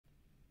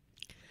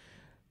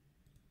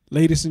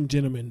Ladies and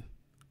gentlemen,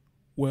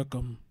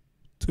 welcome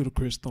to the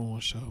Chris Thorne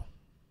Show.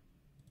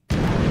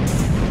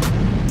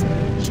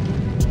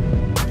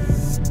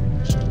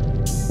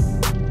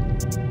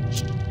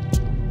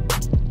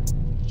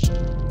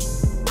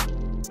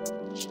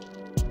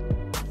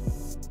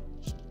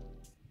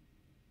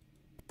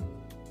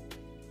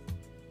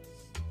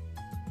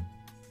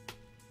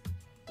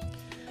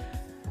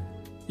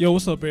 Yo,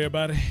 what's up,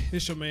 everybody?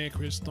 It's your man,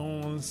 Chris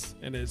Thorns,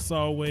 and as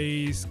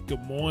always,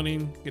 good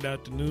morning, good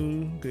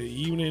afternoon, good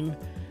evening,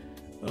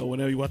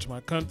 whenever you watch my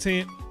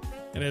content.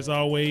 And as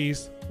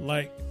always,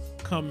 like,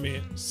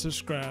 comment,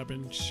 subscribe,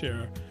 and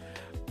share.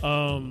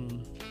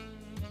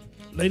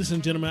 Ladies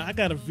and gentlemen, I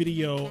got a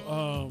video.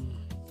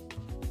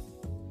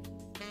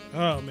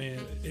 Oh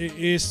man,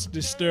 it's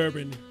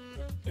disturbing,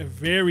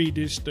 very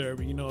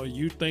disturbing. You know,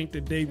 you think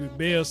the David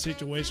Bell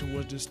situation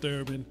was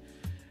disturbing.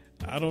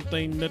 I don't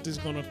think nothing's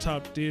gonna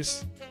top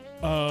this.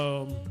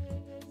 What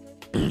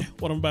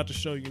I'm about to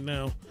show you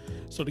now.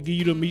 So to give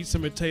you the meats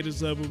and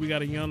potatoes of it, we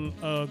got a young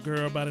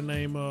girl by the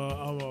name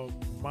of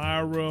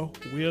Myra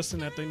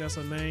Wilson. I think that's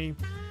her name.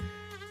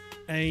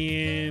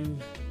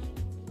 And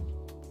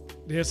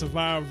there's a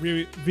viral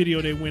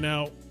video that went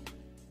out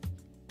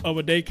of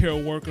a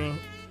daycare worker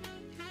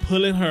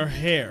pulling her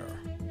hair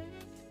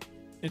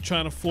and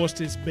trying to force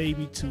this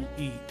baby to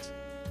eat.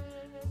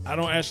 I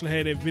don't actually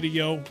have that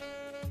video,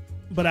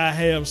 but I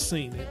have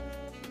seen it.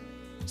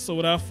 So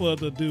without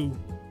further ado,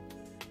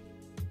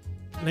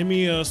 let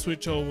me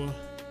switch over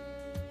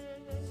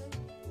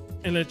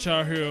and let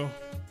y'all hear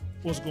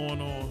what's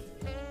going on.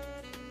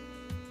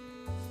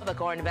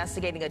 Public are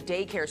investigating a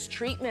daycare's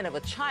treatment of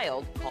a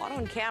child caught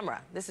on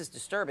camera. This is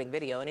disturbing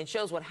video, and it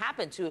shows what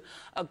happened to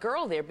a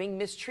girl there being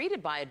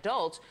mistreated by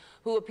adults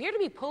who appear to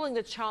be pulling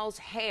the child's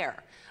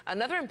hair.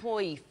 Another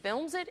employee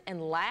films it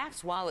and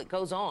laughs while it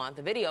goes on.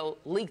 The video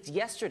leaked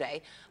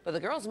yesterday, but the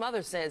girl's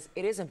mother says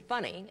it isn't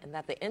funny and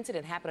that the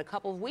incident happened a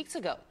couple of weeks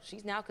ago.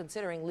 She's now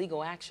considering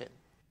legal action.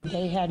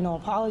 They had no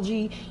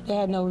apology. They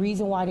had no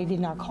reason why they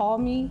did not call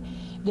me.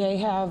 They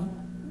have,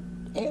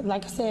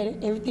 like I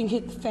said, everything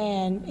hit the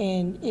fan,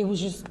 and it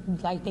was just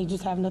like they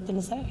just have nothing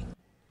to say.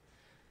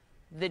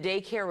 The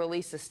daycare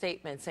released a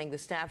statement saying the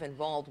staff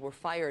involved were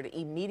fired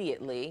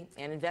immediately.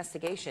 An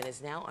investigation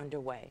is now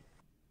underway.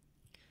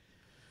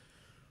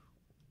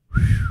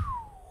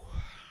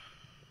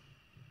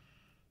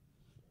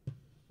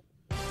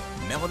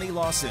 Melanie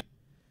Lawson.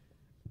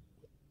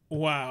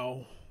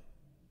 Wow.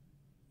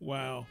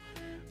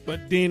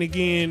 But then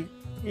again,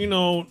 you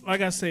know,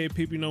 like I said,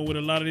 people, you know, with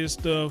a lot of this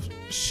stuff,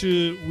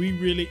 should we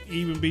really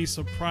even be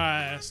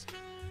surprised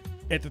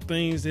at the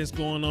things that's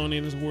going on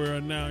in this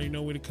world now, you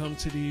know, when it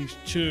comes to these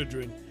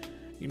children?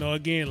 You know,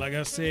 again, like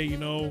I said, you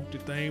know, the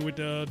thing with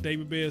the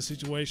David Bell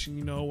situation,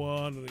 you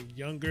know, the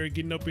young girl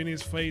getting up in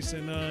his face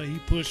and he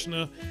pushing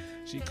her.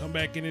 She come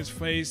back in his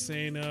face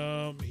and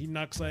he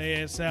knocks her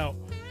ass out.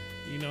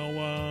 You know,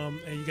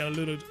 and you got a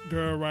little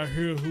girl right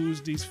here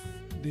who's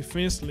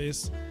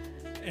defenseless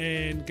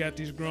and got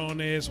this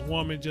grown-ass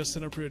woman just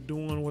sitting up here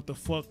doing what the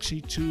fuck she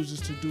chooses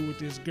to do with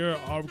this girl,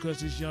 all because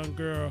this young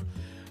girl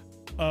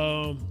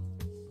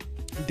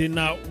did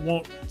not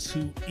want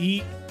to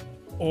eat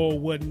or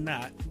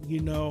whatnot,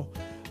 you know.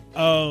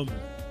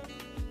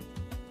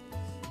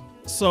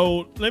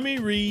 So let me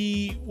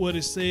read what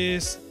it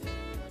says.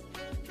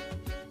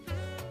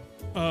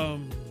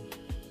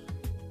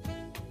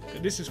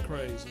 This is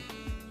crazy.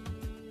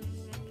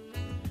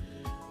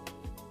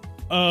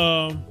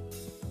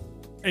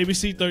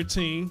 ABC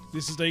 13,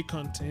 this is their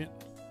content.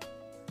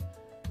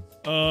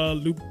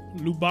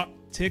 Lubbock,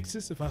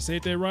 Texas, if I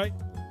said that right.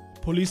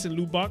 Police in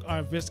Lubbock are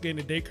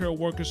investigating the daycare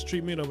worker's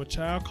treatment of a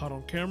child caught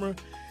on camera.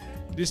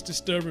 This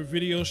disturbing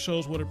video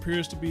shows what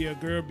appears to be a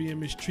girl being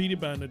mistreated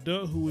by an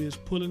adult who is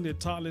pulling the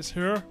toddler's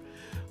hair.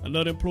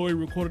 Another employee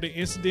recorded the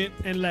incident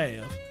and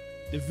laughed.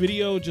 The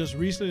video just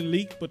recently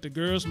leaked, but the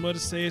girl's mother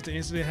says the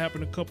incident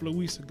happened a couple of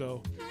weeks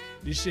ago.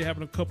 This shit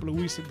happened a couple of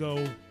weeks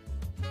ago,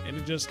 and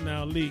it just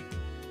now leaked.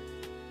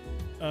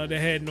 They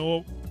had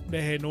no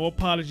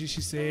apology,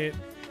 she said.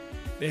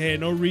 They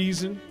had no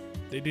reason.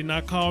 They did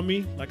not call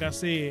me. Like I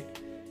said,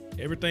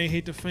 everything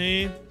hit the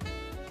fan,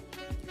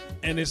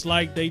 and it's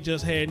like they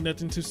just had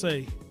nothing to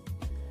say.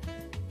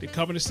 The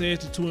company says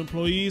the two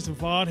employees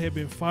involved have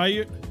been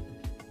fired,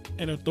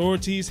 and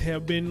authorities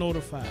have been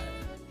notified.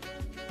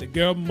 The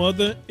girl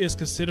mother is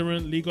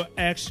considering legal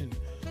action.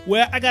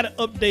 Well, I got an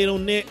update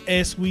on that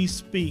as we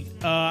speak.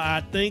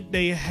 I think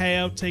they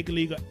have taken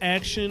legal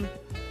action.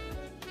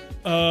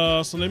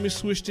 So let me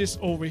switch this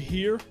over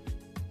here.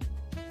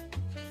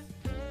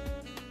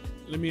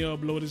 Let me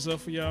blow this up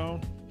for y'all.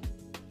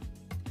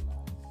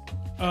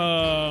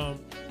 And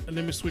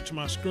let me switch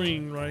my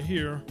screen right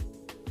here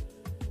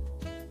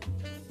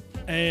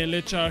and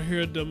let y'all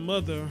hear the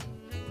mother,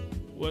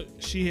 what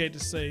she had to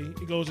say.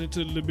 It goes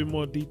into a little bit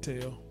more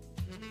detail.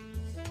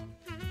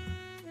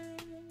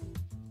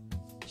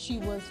 She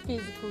was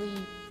physically,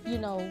 you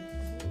know,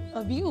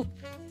 abused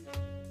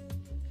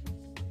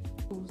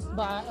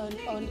by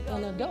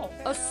an adult.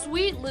 A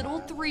sweet little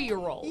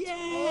 3-year-old.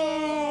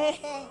 Yeah.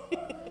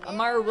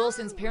 Amira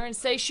Wilson's parents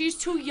say she's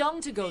too young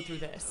to go through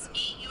this.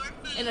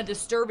 In a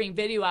disturbing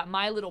video at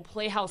My Little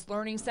Playhouse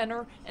Learning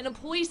Center, an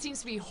employee seems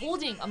to be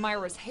holding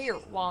Amira's hair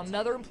while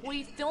another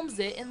employee films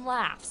it and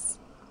laughs.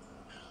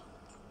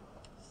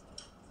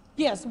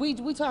 Yes, we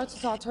talked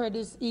to her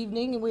this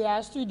evening, and we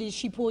asked her, did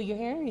she pull your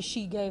hair? And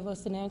she gave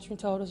us an answer and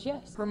told us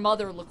yes. Her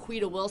mother,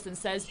 Laquita Wilson,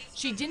 says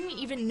she didn't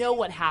even know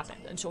what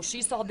happened until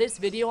she saw this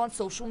video on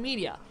social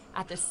media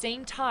at the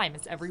same time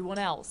as everyone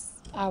else.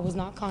 I was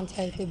not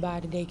contacted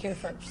by the daycare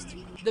first.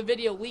 The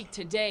video leaked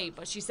today,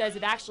 but she says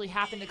it actually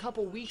happened a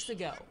couple weeks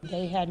ago.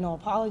 They had no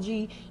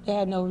apology. They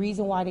had no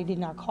reason why they did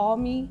not call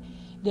me.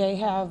 They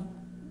have,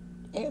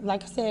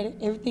 like I said,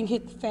 everything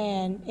hit the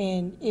fan,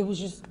 and it was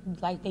just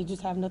like they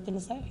just have nothing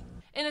to say.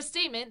 In a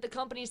statement, the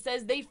company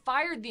says they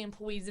fired the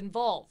employees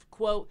involved.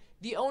 Quote,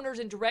 the owners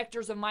and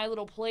directors of My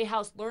Little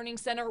Playhouse Learning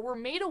Center were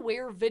made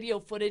aware of video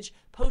footage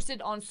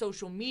posted on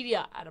social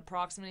media at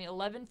approximately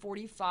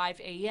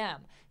 11:45 a.m.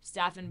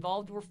 Staff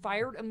involved were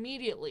fired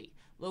immediately.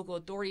 Local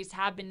authorities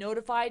have been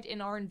notified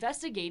and are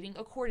investigating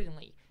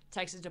accordingly.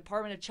 Texas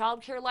Department of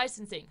Child Care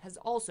Licensing has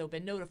also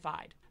been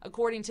notified.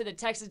 According to the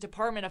Texas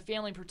Department of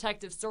Family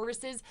Protective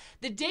Services,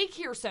 the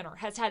daycare center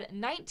has had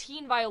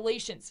 19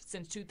 violations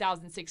since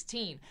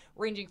 2016,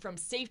 ranging from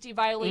safety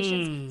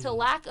violations to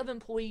lack of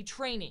employee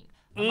training.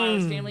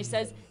 Amira's family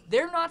says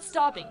they're not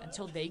stopping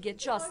until they get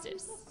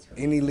justice.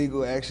 Any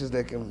legal actions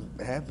that can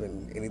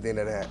happen, anything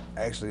that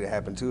actually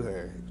happened to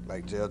her,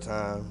 like jail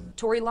time.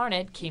 Tori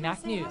Larned,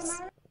 KMAC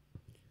News.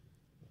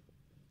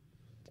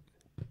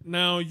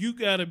 Now, you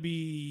gotta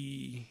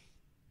be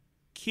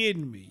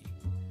kidding me.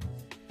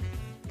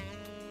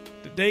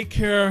 The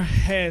daycare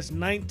has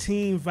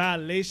 19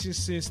 violations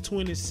since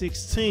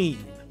 2016.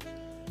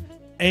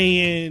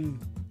 And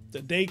the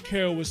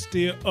daycare was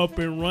still up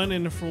and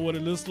running. And for what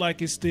it looks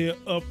like, it's still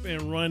up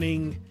and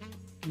running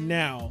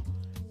now.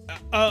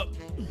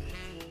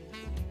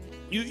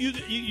 You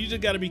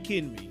just gotta be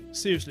kidding me.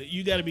 Seriously,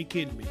 you gotta be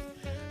kidding me.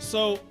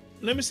 So,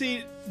 let me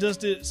see, does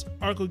this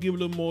article give a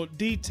little more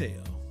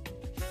detail?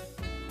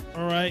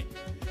 All right.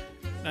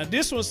 Now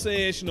this one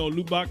says,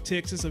 Lubbock,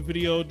 Texas, a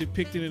video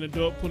depicting an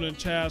adult pulling a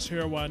child's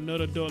hair while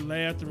another adult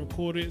laughed and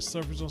recorded it,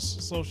 surfaced on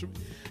social.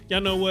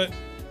 Y'all know what?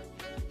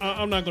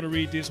 I'm not going to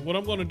read this. What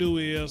I'm going to do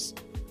is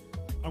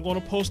I'm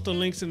going to post the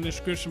links in the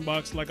description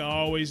box like I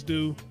always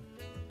do.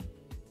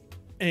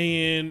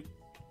 And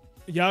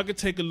y'all can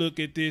take a look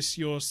at this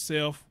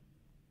yourself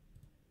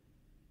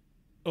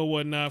or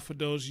whatnot for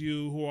those of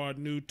you who are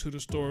new to the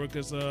story,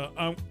 because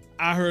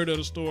I heard of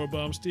the story, but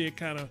I'm still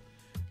kind of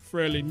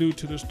fairly new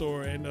to the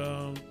story, and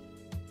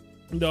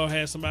I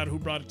had somebody who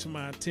brought it to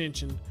my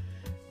attention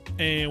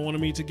and wanted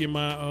me to get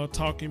my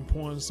talking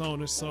points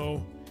on it.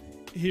 So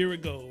here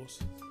it goes.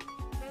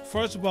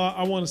 First of all,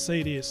 I want to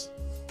say this: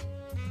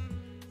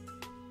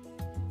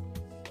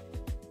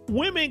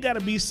 women got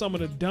to be some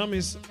of the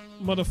dumbest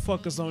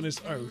motherfuckers on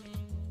this earth.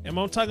 Am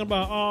I talking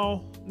about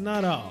all?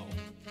 Not all,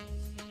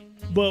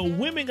 but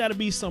women got to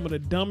be some of the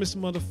dumbest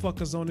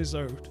motherfuckers on this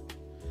earth.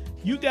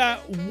 You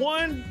got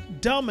one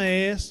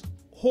dumbass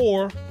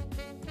whore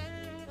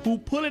who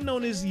pulling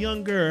on this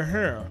young girl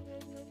hair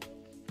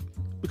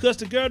because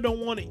the girl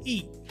don't want to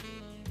eat,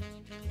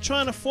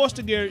 trying to force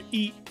the girl to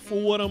eat, for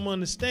what I'm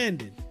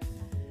understanding.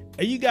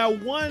 And you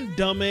got one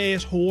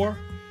dumbass whore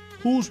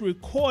who's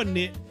recording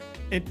it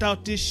and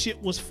thought this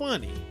shit was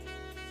funny.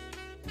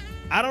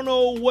 I don't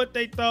know what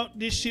they thought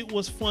this shit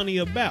was funny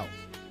about,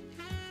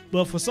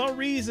 but for some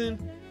reason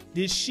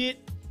this shit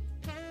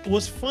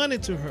was funny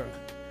to her.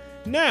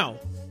 Now,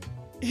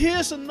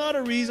 here's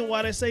another reason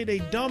why they say they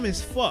dumb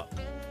as fuck.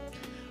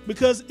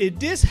 Because if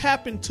this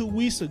happened 2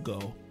 weeks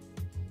ago,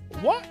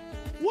 what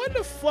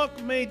the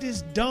fuck made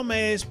this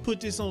dumbass put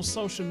this on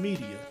social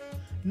media,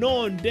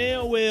 knowing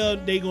damn well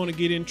they gonna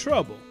get in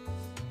trouble?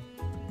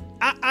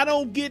 I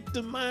don't get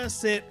the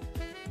mindset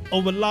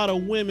of a lot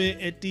of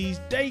women at these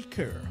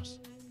daycares.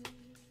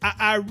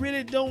 I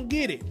really don't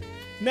get it.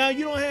 Now,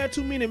 you don't have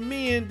too many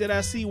men that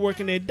I see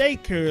working at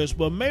daycares,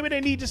 but maybe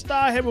they need to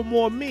start having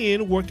more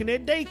men working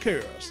at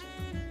daycares.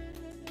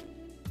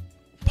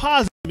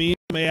 Positive men,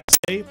 may I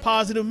say,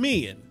 positive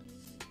men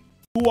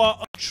who are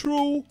a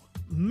true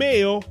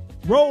male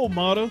role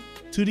model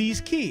to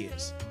these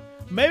kids.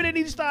 Maybe they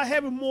need to start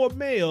having more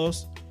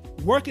males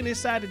working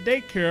inside the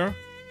daycare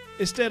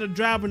instead of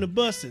driving the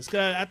buses.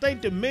 Cause I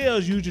think the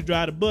males usually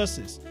drive the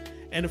buses,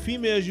 and the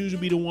females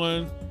usually be the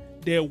one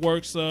that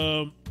works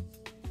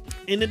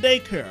in the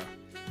daycare.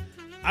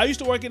 I used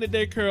to work in the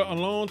daycare a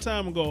long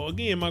time ago.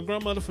 Again, my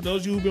grandmother, for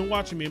those of you who've been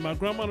watching me, my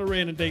grandmother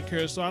ran a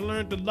daycare, so I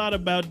learned a lot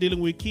about dealing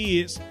with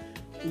kids,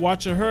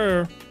 watching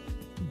her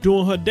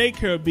doing her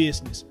daycare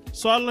business.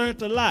 So I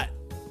learned a lot.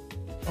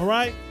 All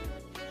right?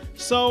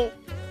 So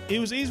it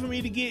was easy for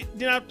me to get,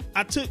 then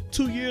I took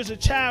 2 years of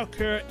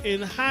childcare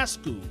in high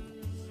school,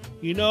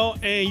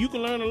 and you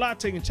can learn a lot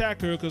taking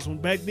childcare, because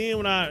back then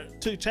when I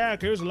took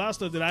childcare, there was a lot of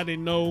stuff that I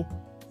didn't know,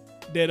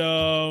 that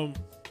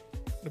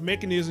the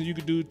mechanism you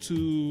could do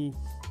to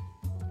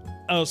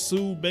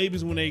soothe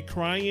babies when they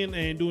crying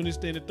and doing this,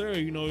 that, and the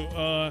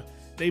third.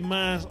 their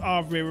minds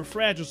are very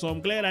fragile. So I'm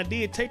glad I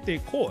did take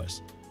that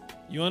course.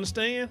 You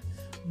understand?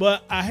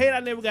 But I hate I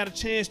never got a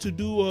chance to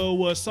do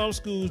what some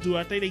schools do.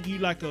 I think they give you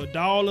like a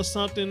doll or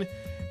something,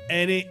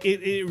 and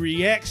it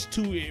reacts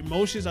to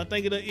emotions. I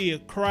think it'll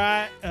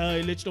cry,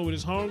 it lets you know when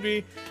it's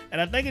hungry, and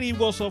I think it even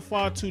goes so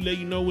far to let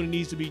you know when it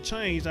needs to be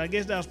changed. I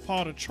guess that's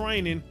part of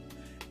training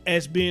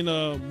as being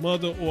a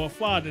mother or a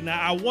father. Now,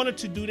 I wanted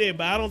to do that,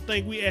 but I don't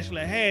think we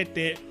actually had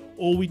that,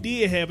 or we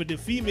did have it. The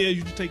females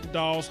used to take the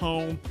dolls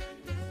home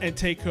and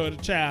take care of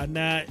the child.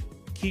 Now,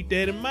 keep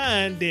that in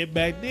mind that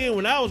back then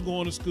when I was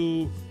going to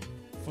school,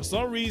 for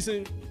some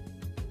reason,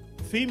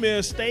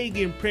 females stayed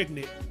getting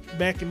pregnant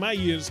back in my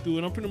years of school,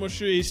 and I'm pretty much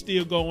sure it's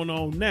still going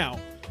on now.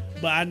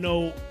 But I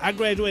know I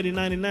graduated in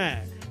 99.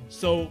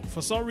 So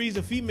for some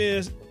reason,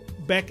 females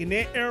back in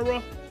that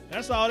era,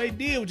 that's all they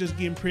did was just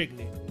getting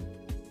pregnant.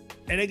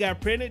 And they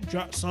got pregnant,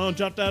 son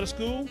dropped out of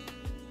school,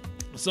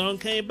 son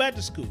came back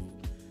to school.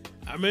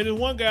 I remember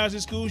one girl was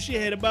in school, she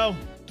had about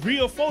 3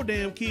 or 4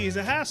 damn kids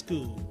in high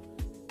school.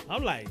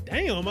 I'm like,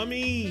 damn, I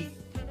mean,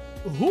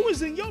 who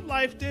is in your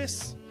life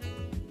that's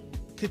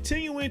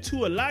continuing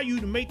to allow you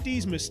to make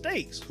these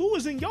mistakes? Who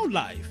is in your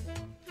life?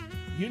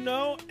 You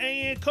know,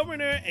 and come in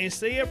there and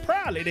say it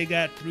proudly. They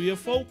got 3 or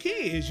 4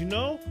 kids, you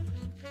know.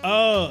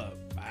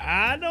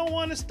 I don't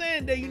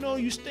understand that, you know,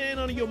 you stand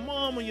under your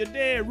mom or your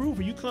dad roof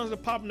and you constantly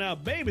popping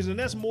out babies, and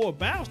that's more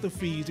mouths to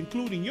feed,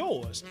 including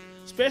yours.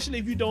 Especially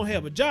if you don't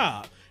have a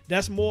job.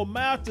 That's more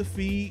mouths to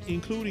feed,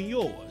 including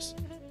yours.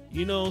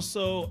 You know,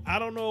 so I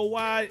don't know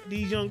why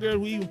these young girls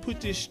will even put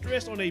this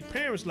stress on their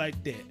parents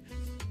like that.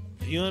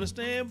 You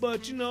understand?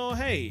 But, you know,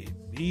 hey,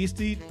 these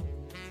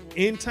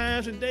end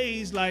times and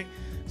days, like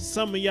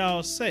some of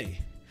y'all say.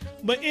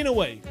 But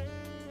anyway,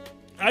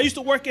 I used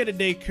to work at a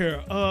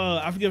daycare.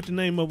 I forget what the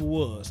name of it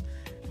was.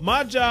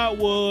 My job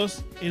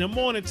was, in the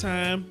morning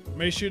time,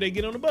 make sure they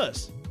get on the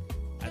bus.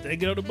 After they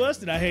get on the bus,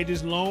 then I had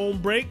this long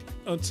break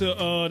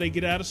until they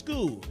get out of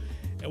school.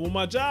 And what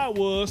my job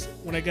was,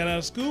 when I got out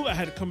of school, I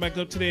had to come back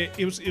up to that.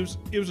 It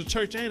was a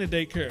church and a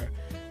daycare.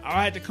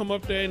 I had to come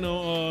up there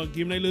and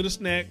give them their little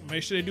snack,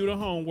 make sure they do their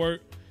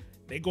homework.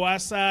 They go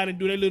outside and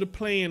do their little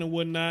playing and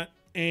whatnot.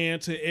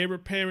 And to every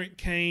parent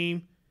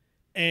came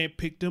and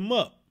picked them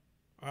up.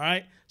 All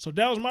right. So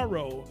that was my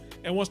role.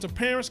 And once the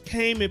parents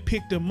came and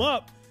picked them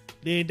up,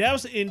 then that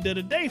was the end of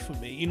the day for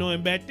me. You know,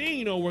 and back then,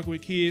 you know, working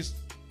with kids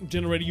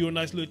generated you a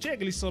nice little check.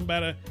 At least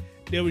somebody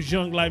that was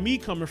young like me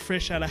coming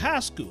fresh out of high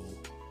school.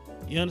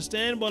 You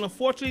understand? But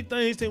unfortunately,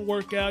 things didn't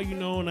work out, you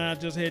know, and I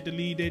just had to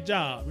leave that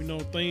job. You know,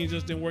 things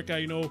just didn't work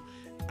out, you know.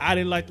 I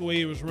didn't like the way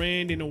it was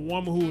ran, and the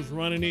woman who was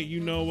running it, you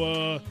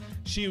know,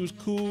 she was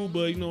cool,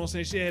 but, you know what I'm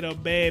saying, she had her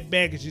bad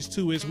baggages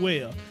too as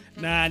well.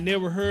 Now, I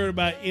never heard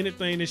about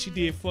anything that she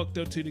did fucked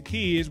up to the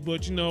kids,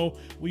 but, you know,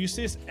 when you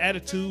see this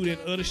attitude and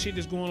other shit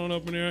that's going on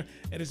up in there,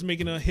 and it's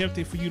making it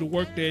unhealthy for you to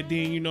work there,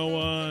 then, you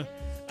know,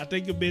 I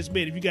think your best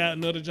bet, if you got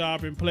another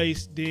job in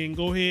place, then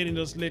go ahead and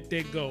just let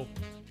that go.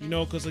 You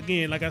know, because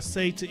again, like I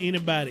say to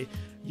anybody,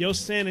 your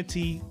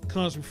sanity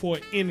comes before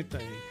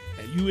anything.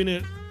 And you in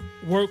a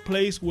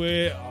workplace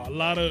where a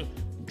lot of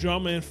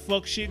drama and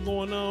fuck shit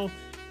going on,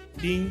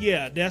 then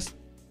yeah, that's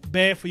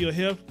bad for your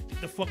health.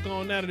 Get the fuck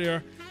on out of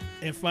there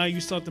and find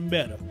you something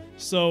better.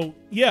 So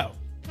yeah,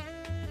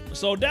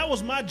 so that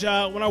was my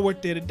job when I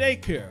worked at a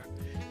daycare.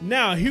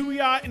 Now here we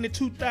are in the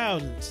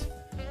 2000s.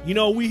 You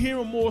know, we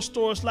hearing more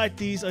stories like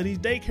these of these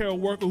daycare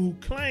workers who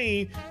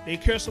claim they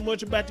care so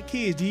much about the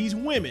kids. These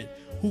women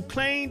who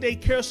claim they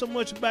care so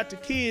much about the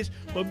kids,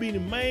 but be the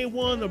main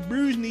one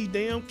abusing these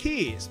damn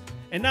kids.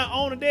 And not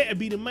only that, it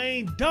be the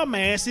main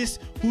dumbasses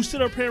who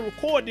sit up here and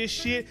record this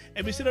shit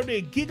and be sitting up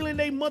there giggling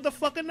their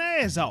motherfucking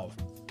ass off.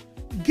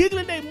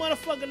 Giggling their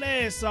motherfucking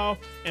ass off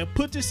and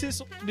put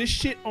this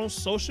shit on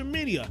social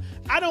media.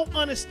 I don't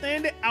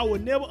understand it. I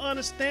would never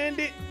understand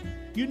it.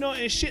 You know,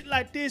 and shit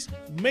like this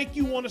make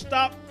you want to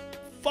stop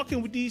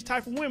fucking with these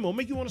type of women, or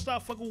make you want to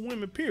stop fucking with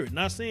women, period.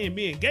 Not saying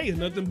being gay or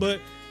nothing, but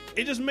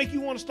it just make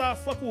you want to start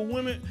fucking with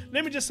women.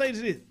 Let me just say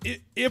this.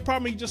 It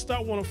probably just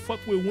start want to fuck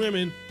with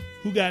women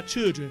who got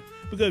children.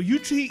 Because if you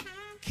treat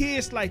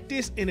kids like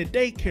this in a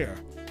daycare,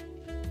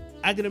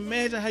 I can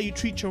imagine how you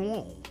treat your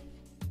own.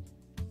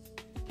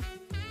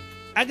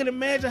 I can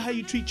imagine how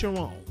you treat your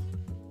own.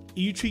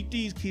 You treat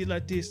these kids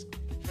like this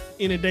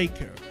in a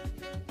daycare.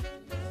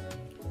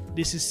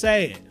 This is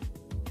sad.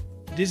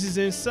 This is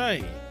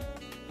insane.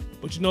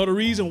 But you know the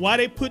reason why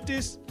they put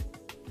this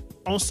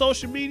on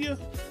social media?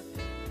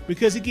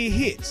 Because it get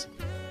hits.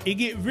 It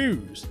get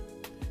views.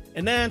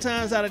 And 9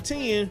 times out of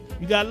 10,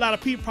 you got a lot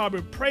of people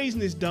probably praising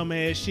this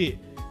dumbass shit,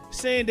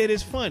 saying that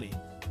it's funny,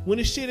 when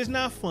this shit is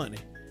not funny.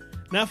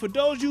 Now, for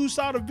those of you who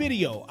saw the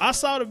video, I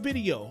saw the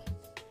video.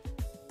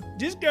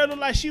 This girl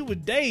looked like she was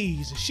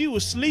dazed. She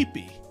was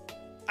sleepy.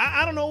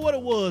 I don't know what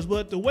it was,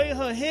 but the way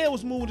her head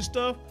was moving and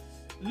stuff,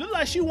 it looked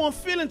like she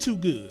wasn't feeling too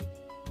good.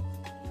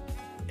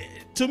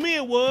 To me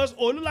it was,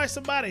 or it looked like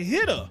somebody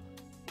hit her.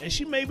 And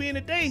she may be in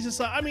a daze or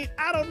something. I mean,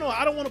 I don't know.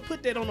 I don't want to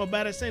put that on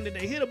nobody saying that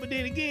they hit her, but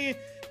then again,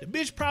 the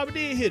bitch probably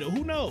did hit her.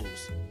 Who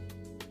knows?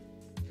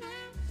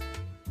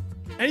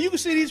 And you can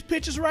see these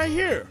pictures right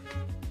here.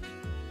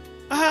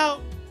 How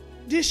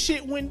this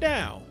shit went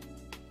down.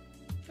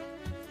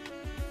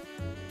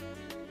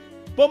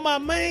 But my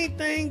main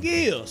thing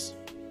is,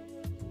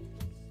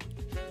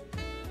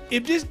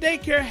 if this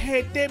daycare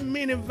had that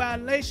many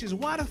violations,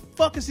 why the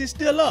fuck is it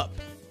still up?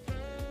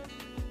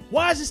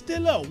 Why is it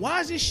still up? Why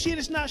is this shit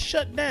is not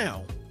shut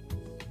down?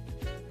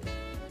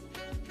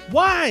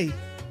 Why?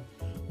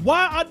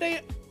 Why are they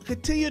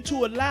continue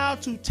to allow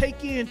to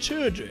take in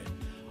children?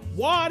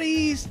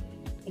 Why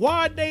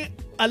are they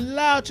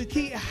allowed to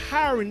keep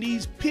hiring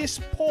these piss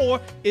poor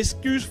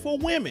excuse for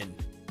women?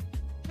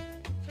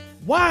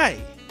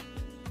 Why?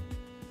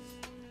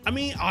 I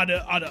mean, I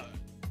don't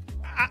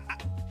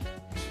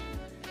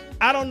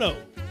know.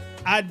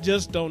 I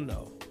just don't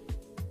know.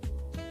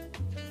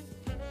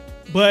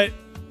 But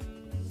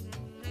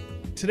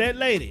to that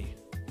lady,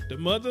 the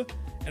mother,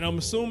 and I'm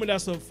assuming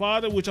that's her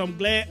father, which I'm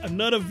glad,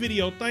 another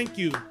video, thank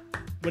you,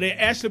 where they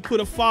actually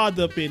put a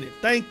father up in it.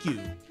 Thank you.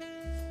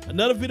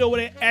 Another video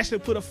where they actually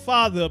put a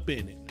father up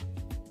in it.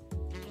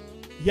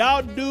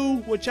 Y'all do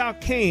what y'all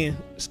can.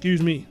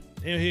 Excuse me.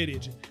 Damn head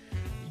itching.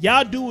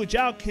 Y'all do what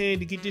y'all can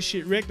to get this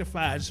shit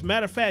rectified. As a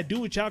matter of fact,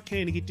 do what y'all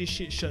can to get this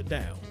shit shut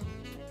down.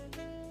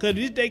 Because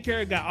this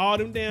daycare got all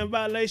them damn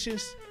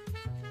violations.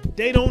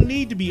 They don't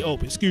need to be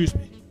open. Excuse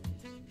me.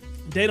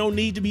 They don't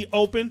need to be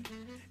open.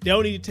 They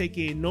don't need to take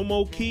in no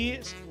more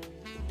kids.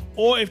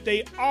 Or if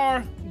they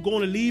are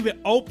going to leave it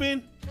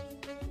open,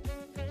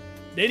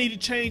 they need to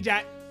change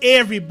out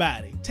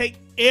everybody. Take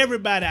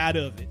everybody out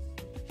of it.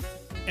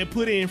 And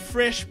put in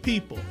fresh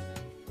people.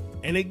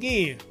 And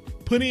again,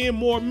 put in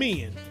more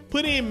men.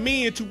 Put in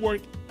men to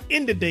work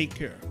in the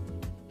daycare.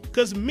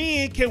 Because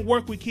men can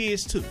work with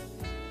kids too.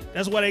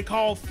 That's why they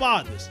call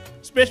fathers.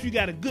 Especially if you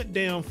got a good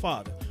damn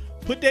father.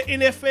 Put that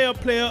NFL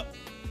player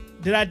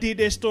that I did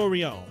that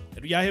story on.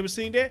 If y'all haven't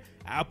seen that,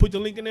 I'll put the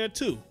link in there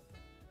too.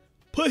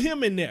 Put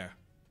him in there.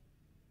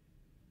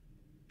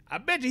 I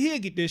bet you he'll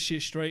get this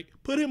shit straight.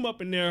 Put him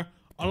up in there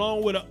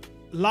along with a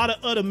lot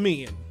of other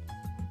men.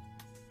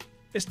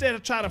 Instead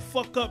of trying to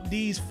fuck up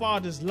these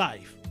fathers'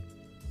 life.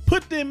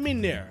 Put them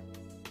in there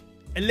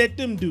and let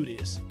them do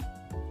this.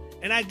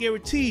 And I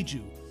guaranteed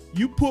you,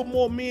 you put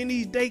more men in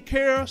these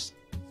daycares,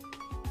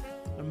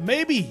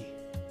 maybe,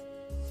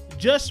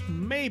 just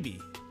maybe,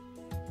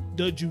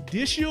 the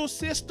judicial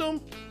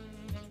system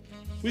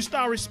will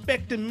start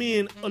respecting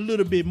men a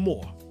little bit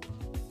more.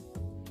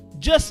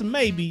 Just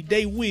maybe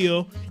they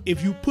will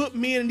if you put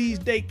men in these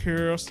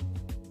daycares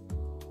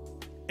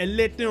and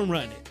let them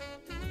run it.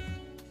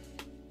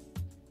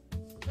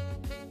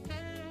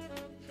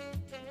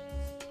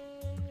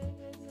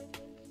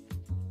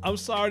 I'm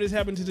sorry this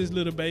happened to this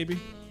little baby,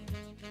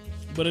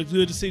 but it's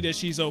good to see that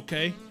she's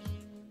okay.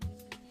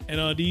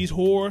 And these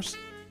whores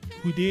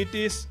who did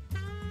this,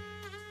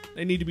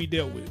 they need to be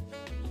dealt with.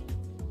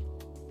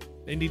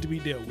 They need to be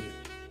dealt with.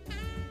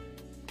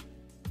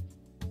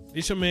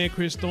 This your man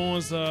Chris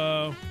Thorns.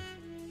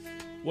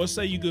 What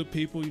say you good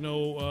people? You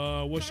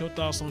know, what's your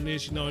thoughts on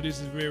this? You know, this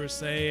is very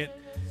sad.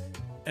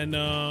 And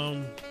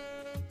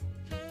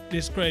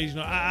this crazy. You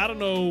know, I don't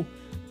know.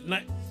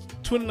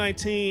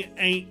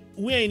 2019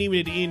 we ain't even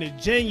at the end of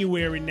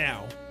January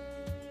now.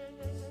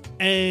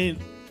 And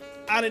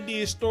I done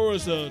did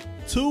stories of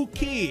 2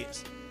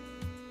 kids,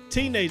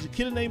 teenagers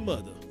killing their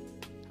mother.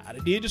 I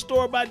done did the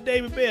story about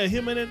David Bell,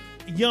 him and a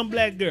young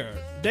black girl.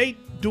 They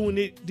doing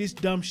it, this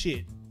dumb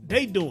shit.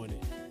 They doing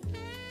it.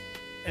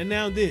 And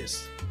now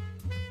this.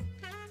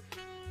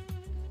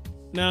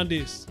 Now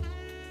this.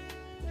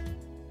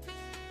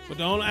 But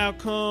the only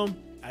outcome,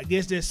 I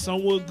guess that's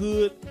somewhat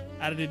good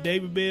out of the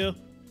David Bell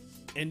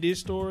and this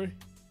story,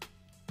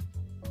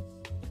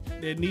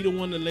 that neither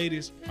one of the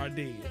ladies are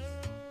dead.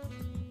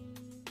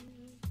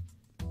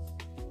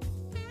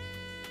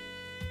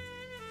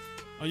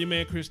 I'm your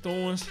man Chris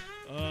Thorns.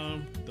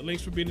 The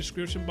links will be in the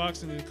description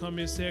box and in the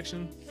comment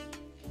section.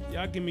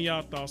 Y'all give me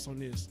y'all thoughts on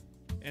this.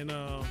 And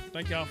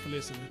thank y'all for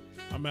listening.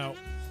 I'm out.